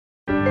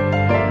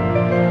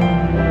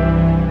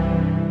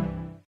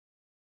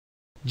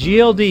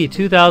GLD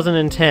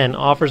 2010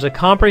 offers a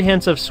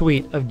comprehensive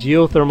suite of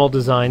geothermal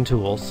design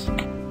tools.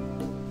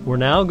 We're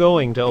now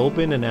going to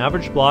open an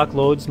average block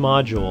loads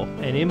module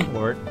and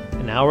import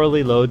an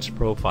hourly loads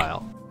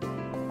profile.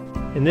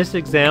 In this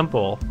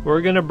example,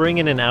 we're going to bring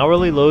in an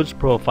hourly loads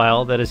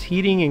profile that is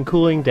heating and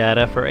cooling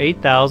data for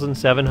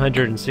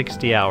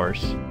 8,760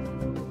 hours.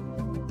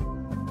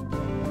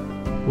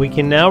 We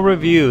can now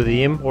review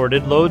the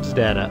imported loads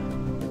data.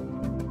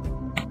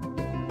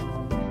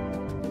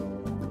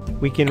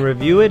 We can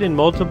review it in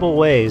multiple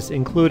ways,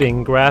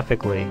 including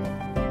graphically.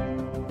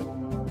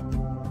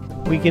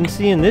 We can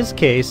see in this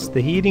case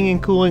the heating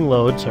and cooling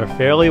loads are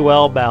fairly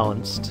well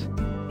balanced.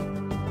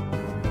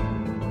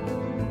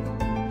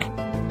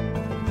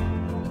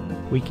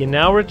 We can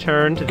now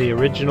return to the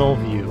original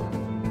view.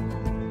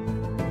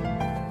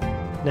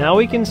 Now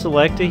we can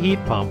select a heat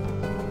pump.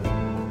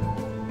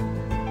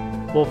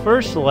 We'll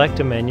first select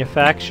a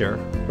manufacturer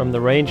from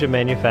the range of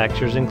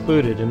manufacturers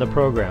included in the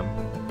program.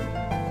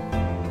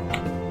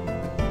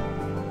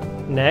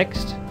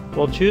 Next,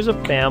 we'll choose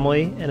a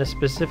family and a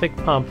specific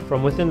pump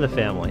from within the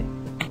family.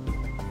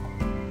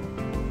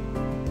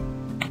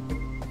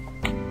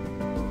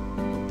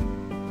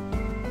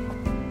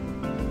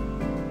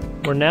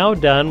 We're now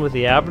done with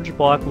the average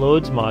block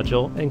loads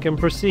module and can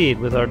proceed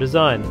with our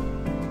design.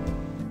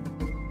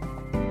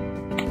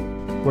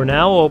 We're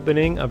now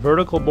opening a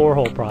vertical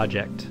borehole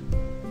project.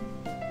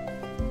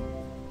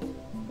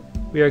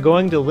 We are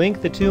going to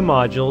link the two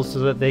modules so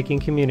that they can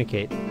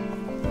communicate.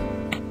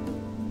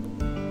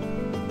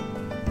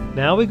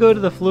 Now we go to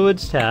the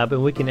Fluids tab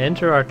and we can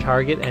enter our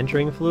target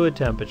entering fluid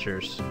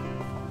temperatures.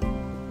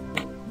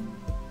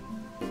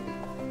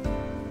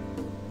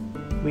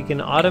 We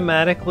can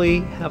automatically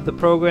have the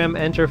program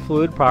enter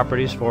fluid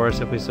properties for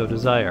us if we so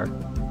desire.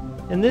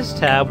 In this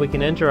tab we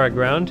can enter our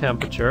ground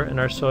temperature and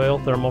our soil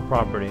thermal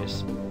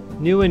properties.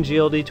 New in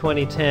GLD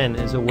 2010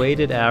 is a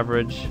weighted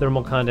average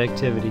thermal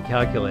conductivity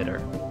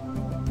calculator.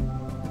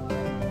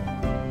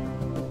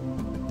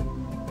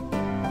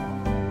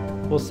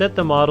 We'll set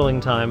the modeling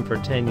time for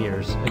 10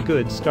 years, a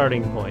good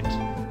starting point.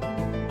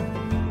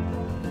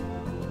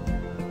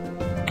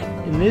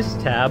 In this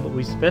tab,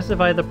 we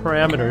specify the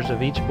parameters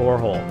of each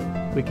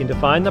borehole. We can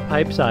define the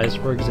pipe size,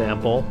 for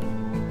example,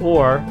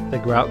 or the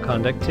grout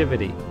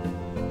conductivity.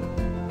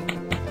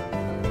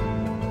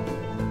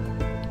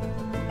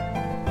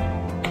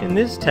 In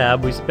this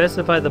tab, we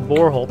specify the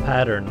borehole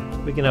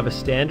pattern. We can have a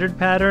standard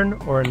pattern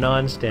or a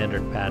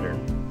non-standard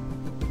pattern.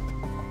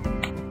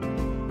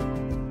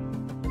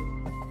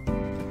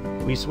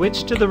 We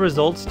switch to the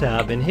Results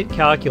tab and hit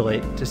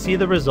Calculate to see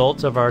the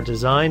results of our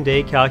design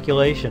day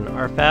calculation,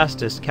 our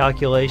fastest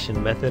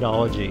calculation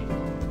methodology.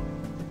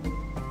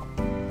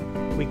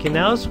 We can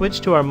now switch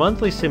to our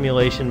monthly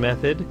simulation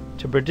method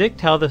to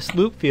predict how the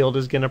loop field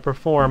is going to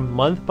perform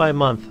month by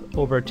month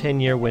over a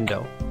 10-year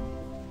window.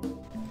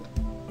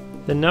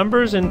 The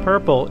numbers in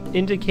purple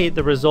indicate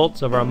the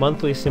results of our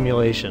monthly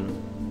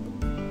simulation.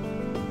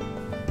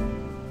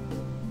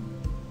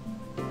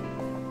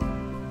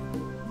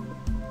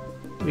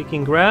 We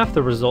can graph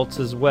the results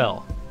as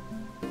well.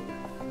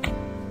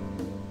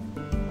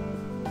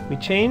 We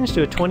change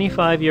to a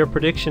 25-year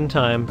prediction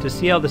time to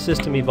see how the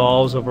system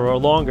evolves over a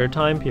longer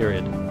time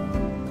period.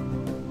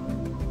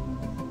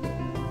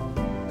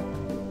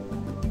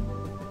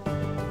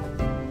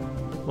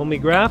 When we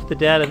graph the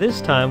data this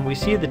time, we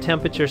see the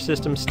temperature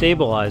system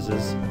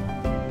stabilizes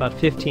about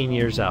 15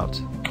 years out.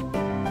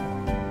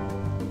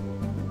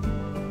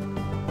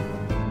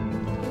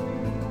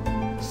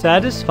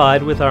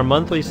 Satisfied with our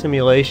monthly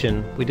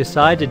simulation, we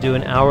decide to do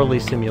an hourly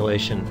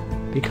simulation.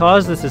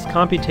 Because this is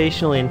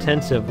computationally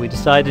intensive, we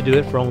decide to do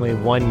it for only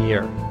 1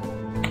 year.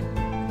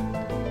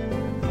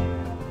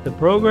 The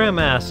program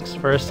asks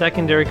for a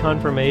secondary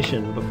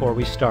confirmation before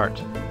we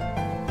start.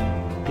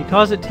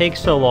 Because it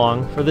takes so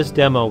long, for this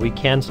demo we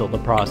cancel the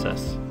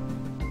process.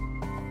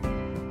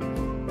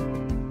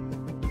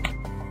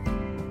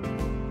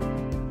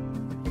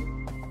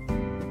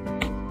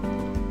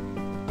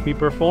 We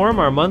perform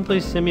our monthly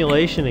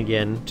simulation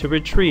again to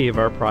retrieve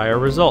our prior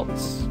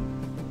results.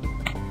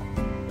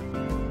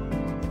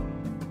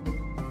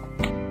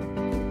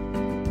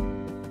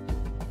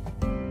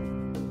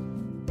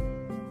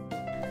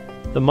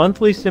 The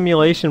monthly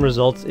simulation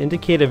results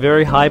indicate a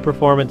very high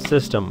performance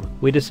system.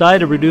 We decide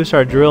to reduce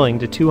our drilling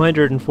to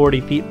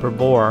 240 feet per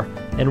bore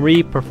and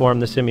re-perform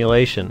the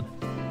simulation.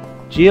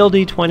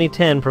 GLD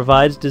 2010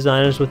 provides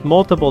designers with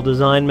multiple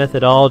design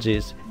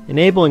methodologies,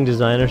 enabling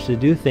designers to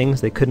do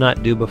things they could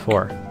not do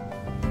before.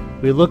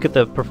 We look at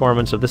the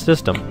performance of the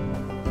system.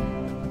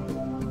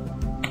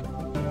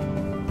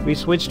 We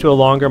switch to a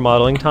longer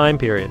modeling time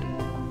period.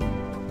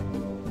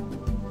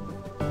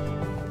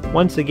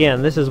 Once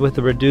again, this is with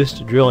the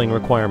reduced drilling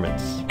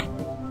requirements.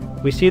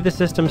 We see the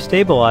system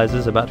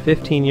stabilizes about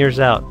 15 years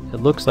out. It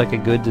looks like a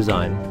good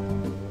design.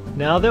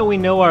 Now that we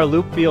know our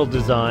loop field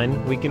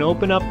design, we can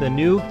open up the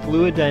new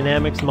Fluid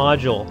Dynamics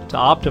module to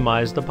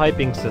optimize the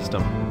piping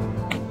system.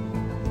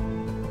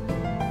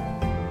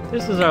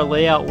 This is our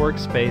layout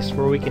workspace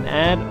where we can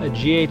add a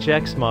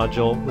GHX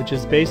module, which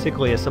is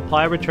basically a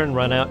supply return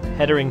runout,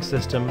 headering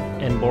system,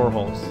 and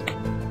boreholes.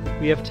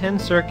 We have 10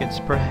 circuits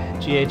per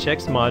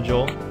GHX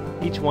module.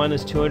 Each one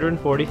is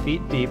 240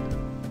 feet deep.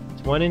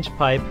 It's 1-inch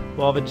pipe.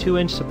 We'll have a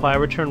 2-inch supply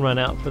return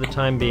runout for the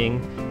time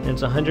being, and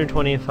it's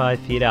 125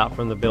 feet out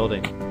from the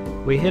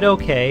building. We hit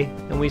OK,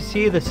 and we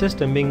see the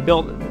system being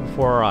built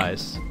before our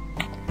eyes.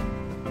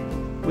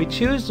 We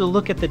choose to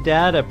look at the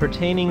data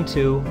pertaining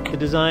to the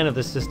design of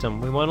the system.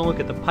 We want to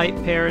look at the pipe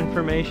pair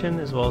information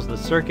as well as the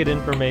circuit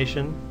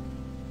information.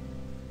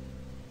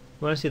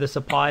 We want to see the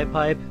supply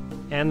pipe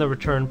and the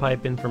return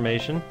pipe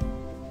information.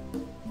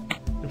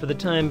 And for the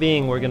time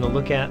being, we're going to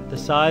look at the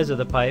size of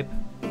the pipe,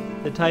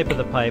 the type of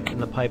the pipe,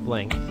 and the pipe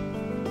length.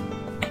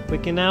 We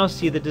can now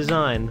see the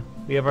design.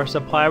 We have our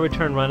supply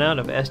return runout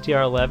of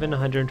STR11,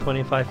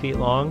 125 feet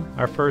long,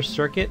 our first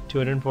circuit,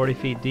 240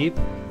 feet deep,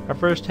 our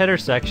first header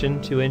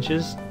section, 2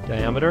 inches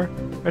diameter,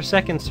 our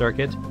second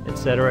circuit,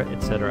 etc.,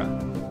 etc.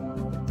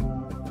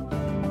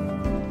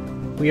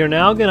 We are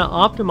now going to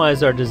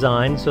optimize our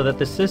design so that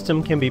the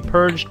system can be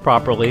purged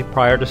properly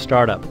prior to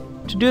startup.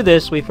 To do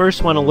this, we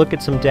first want to look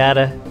at some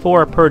data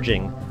for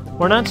purging.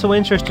 We're not so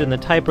interested in the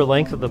type or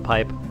length of the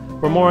pipe.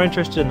 We're more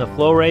interested in the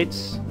flow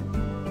rates,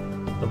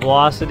 the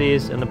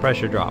velocities, and the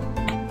pressure drop.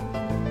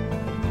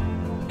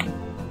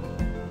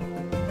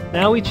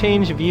 Now we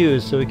change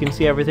views so we can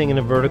see everything in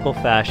a vertical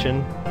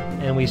fashion,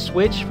 and we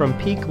switch from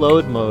peak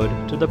load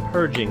mode to the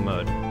purging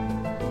mode.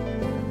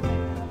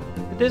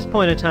 At this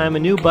point in time, a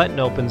new button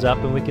opens up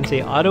and we can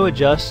say auto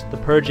adjust the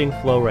purging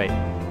flow rate.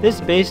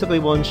 This basically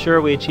will ensure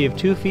we achieve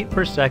 2 feet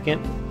per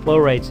second flow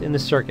rates in the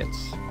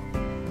circuits.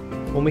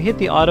 When we hit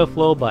the auto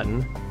flow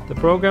button, the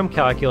program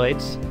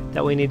calculates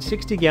that we need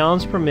 60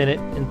 gallons per minute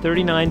and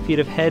 39 feet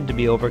of head to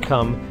be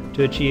overcome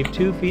to achieve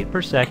 2 feet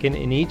per second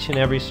in each and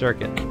every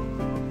circuit.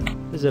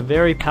 This is a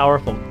very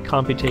powerful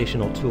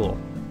computational tool.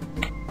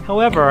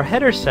 However, our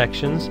header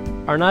sections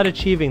are not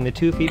achieving the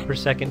 2 feet per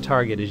second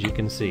target, as you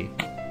can see.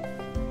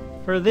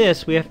 For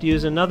this, we have to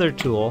use another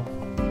tool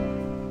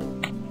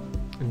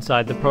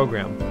inside the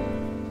program,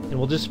 and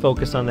we'll just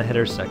focus on the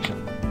header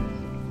section.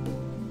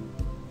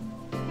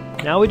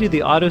 Now we do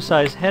the auto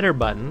size header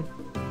button.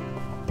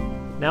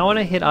 Now when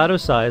I hit auto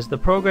size, the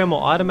program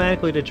will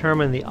automatically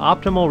determine the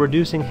optimal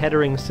reducing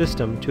headering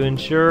system to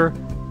ensure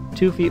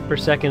 2 feet per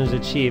second is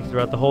achieved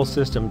throughout the whole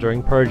system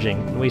during purging.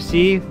 And we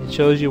see it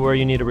shows you where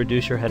you need to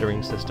reduce your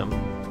headering system.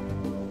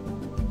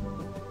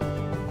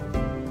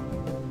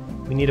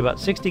 We need about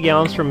 60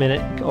 gallons per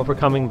minute,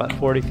 overcoming about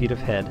 40 feet of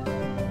head.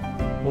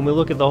 When we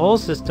look at the whole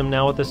system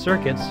now with the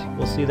circuits,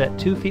 we'll see that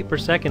 2 feet per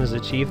second is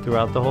achieved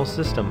throughout the whole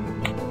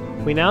system.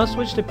 We now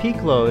switch to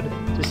peak load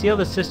to see how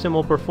the system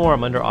will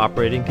perform under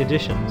operating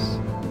conditions.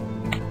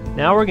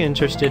 Now we're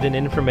interested in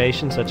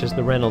information such as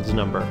the Reynolds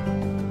number.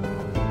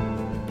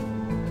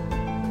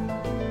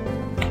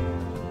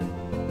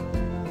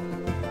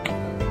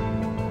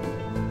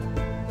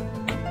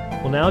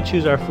 We'll now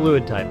choose our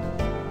fluid type.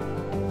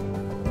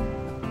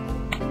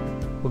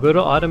 We'll go to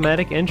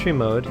automatic entry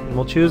mode and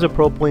we'll choose a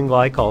propylene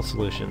glycol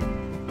solution.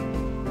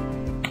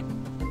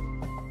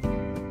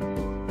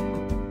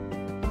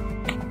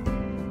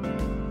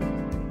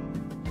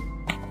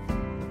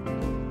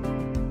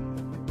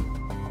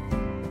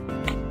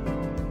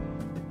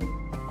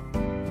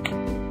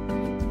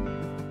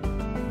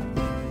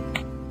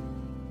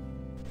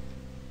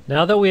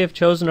 Now that we have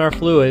chosen our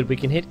fluid, we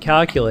can hit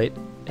calculate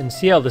and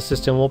see how the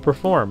system will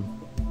perform.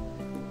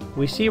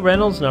 We see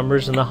Reynolds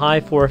numbers in the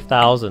high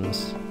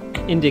 4000s,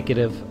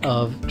 indicative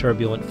of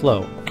turbulent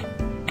flow.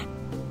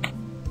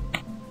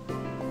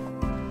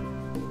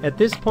 At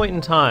this point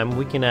in time,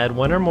 we can add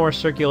 1 or more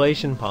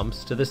circulation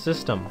pumps to the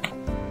system.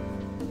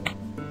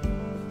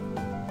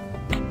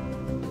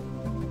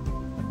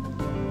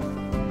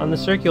 On the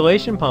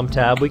circulation pump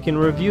tab, we can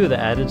review the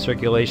added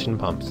circulation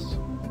pumps.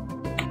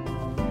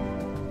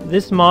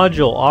 This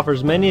module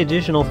offers many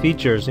additional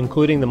features,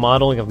 including the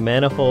modeling of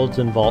manifolds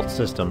and vault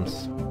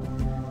systems.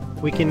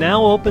 We can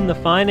now open the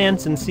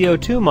Finance and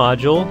CO2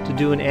 module to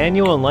do an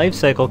annual and life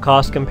cycle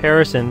cost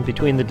comparison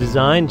between the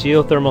designed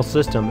geothermal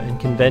system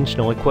and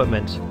conventional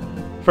equipment.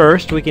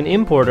 First, we can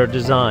import our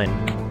design.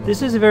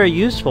 This is very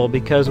useful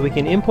because we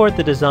can import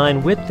the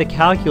design with the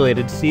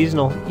calculated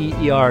seasonal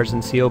EERs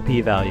and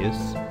COP values.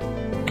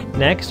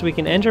 Next, we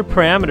can enter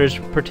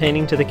parameters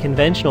pertaining to the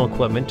conventional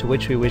equipment to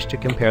which we wish to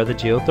compare the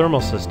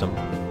geothermal system.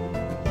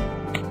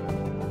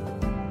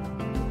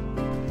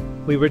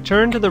 We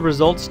return to the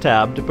Results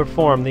tab to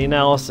perform the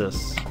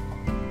analysis.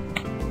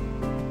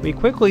 We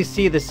quickly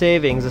see the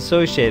savings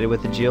associated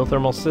with the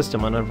geothermal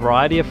system on a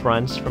variety of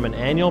fronts from an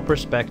annual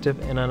perspective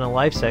and on a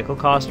life cycle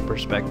cost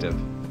perspective.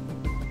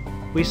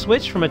 We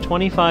switch from a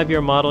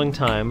 25-year modeling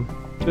time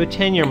to a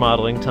 10-year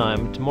modeling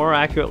time to more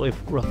accurately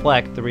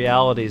reflect the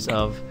realities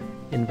of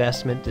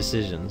investment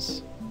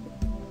decisions.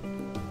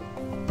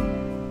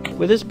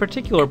 With this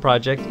particular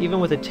project,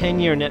 even with a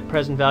 10-year net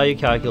present value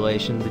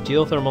calculation, the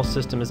geothermal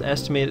system is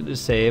estimated to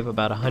save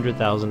about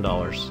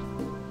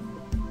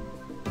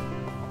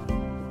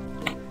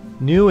 $100,000.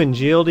 New in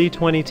GLD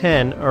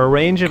 2010 are a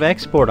range of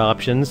export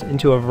options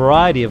into a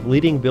variety of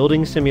leading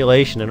building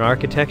simulation and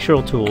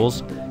architectural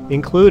tools,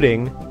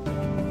 including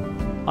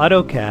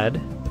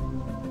AutoCAD,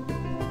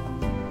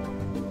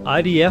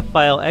 IDF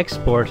file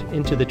export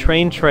into the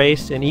Train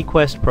Trace and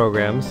eQuest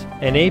programs,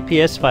 and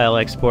APS file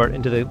export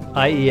into the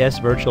IES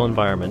virtual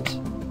environment.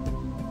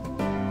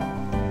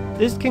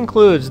 This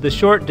concludes the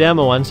short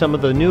demo on some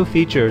of the new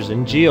features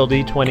in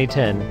GLD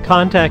 2010.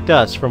 Contact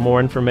us for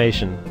more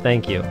information.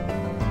 Thank you.